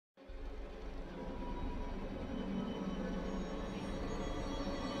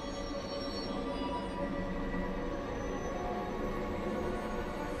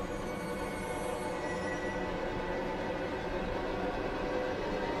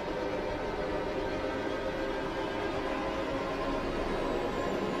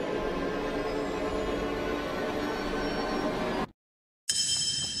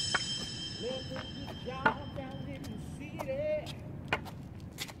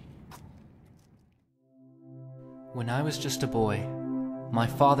When I was just a boy, my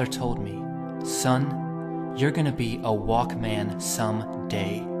father told me, "Son, you're gonna be a walkman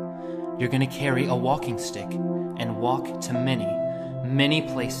someday. You're gonna carry a walking stick and walk to many, many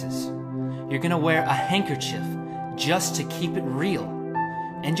places. You're gonna wear a handkerchief just to keep it real.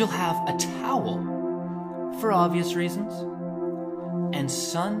 And you'll have a towel for obvious reasons. And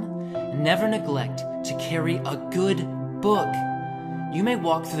son, never neglect to carry a good book. You may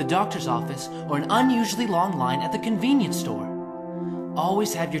walk through the doctor's office or an unusually long line at the convenience store.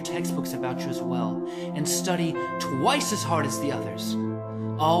 Always have your textbooks about you as well, and study twice as hard as the others.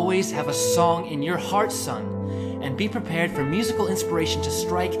 Always have a song in your heart, son, and be prepared for musical inspiration to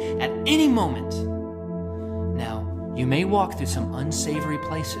strike at any moment. Now, you may walk through some unsavory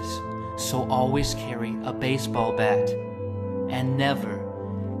places, so always carry a baseball bat. And never,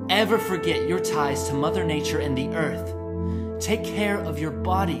 ever forget your ties to Mother Nature and the earth. Take care of your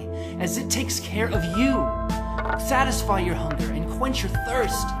body as it takes care of you. Satisfy your hunger and quench your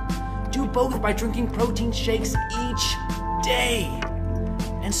thirst. Do both by drinking protein shakes each day.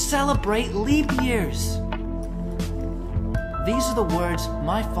 And celebrate leap years. These are the words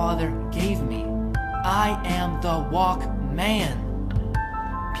my father gave me. I am the WalkMan.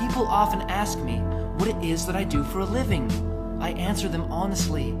 People often ask me what it is that I do for a living. I answer them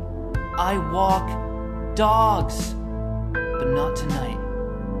honestly. I walk dogs. But not tonight.